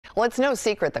Well, it's no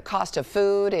secret the cost of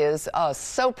food is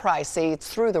so pricey,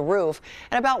 it's through the roof.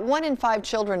 And about 1 in 5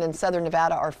 children in southern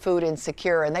Nevada are food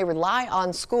insecure, and they rely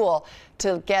on school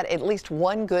to get at least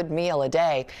one good meal a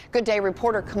day. Good Day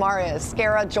reporter Kamari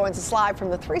Esquera joins us live from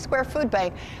the 3 Square Food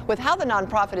Bank with how the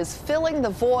nonprofit is filling the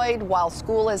void while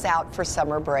school is out for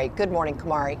summer break. Good morning,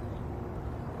 Kamari.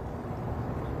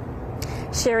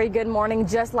 Sherry, good morning.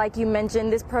 Just like you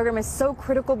mentioned, this program is so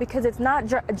critical because it's not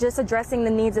just addressing the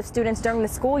needs of students during the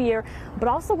school year, but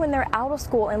also when they're out of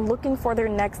school and looking for their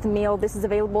next meal. This is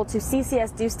available to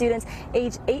CCSD students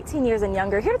age 18 years and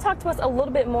younger. Here to talk to us a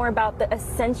little bit more about the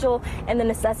essential and the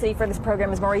necessity for this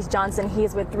program is Maurice Johnson. He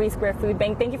is with 3 Square Food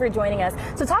Bank. Thank you for joining us.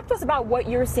 So talk to us about what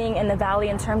you're seeing in the Valley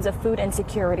in terms of food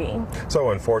insecurity.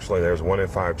 So unfortunately, there's 1 in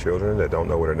 5 children that don't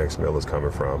know where their next meal is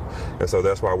coming from. And so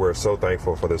that's why we're so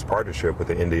thankful for this partnership with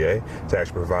the NDA to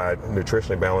actually provide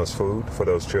nutritionally balanced food for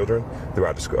those children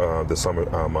throughout the summer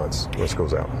months when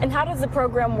school's out. And how does the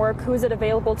program work? Who is it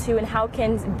available to, and how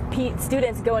can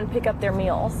students go and pick up their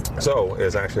meals? So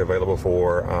it's actually available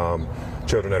for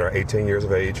children that are 18 years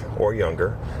of age or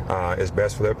younger. It's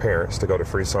best for their parents to go to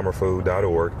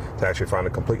freesummerfood.org to actually find a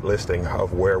complete listing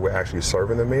of where we're actually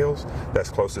serving the meals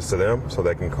that's closest to them, so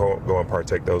they can go and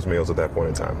partake those meals at that point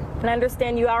in time. And I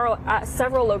understand you are at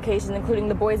several locations, including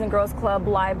the Boys and Girls Club,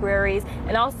 libraries,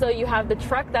 and also you have the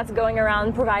truck that's going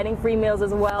around providing free meals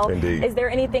as well. Indeed. Is there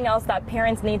anything else that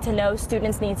parents need to know,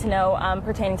 students need to know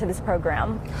pertaining to this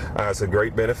program? It's a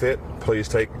great benefit. Please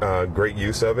take great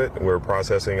use of it. We're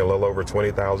processing a little over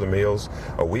 20,000 meals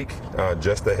a week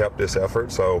just to help this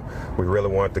effort. So we really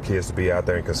want the kids to be out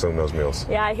there and consume those meals.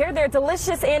 Yeah, I hear they're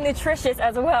delicious and nutritious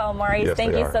as well, Maurice. Yes,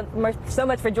 thank you so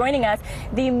much for joining us.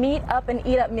 The Meet Up and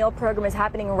Eat Up meal program is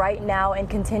happening right now and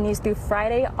continues through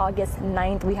Friday, August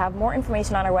 9th. We have more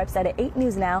information on our website at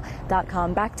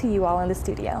 8newsnow.com. Back to you all in the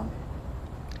studio.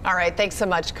 All right, thanks so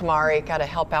much, Kamari. Got to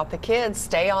help out the kids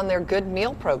stay on their good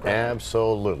meal program.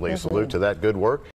 Absolutely. Salute to that good work.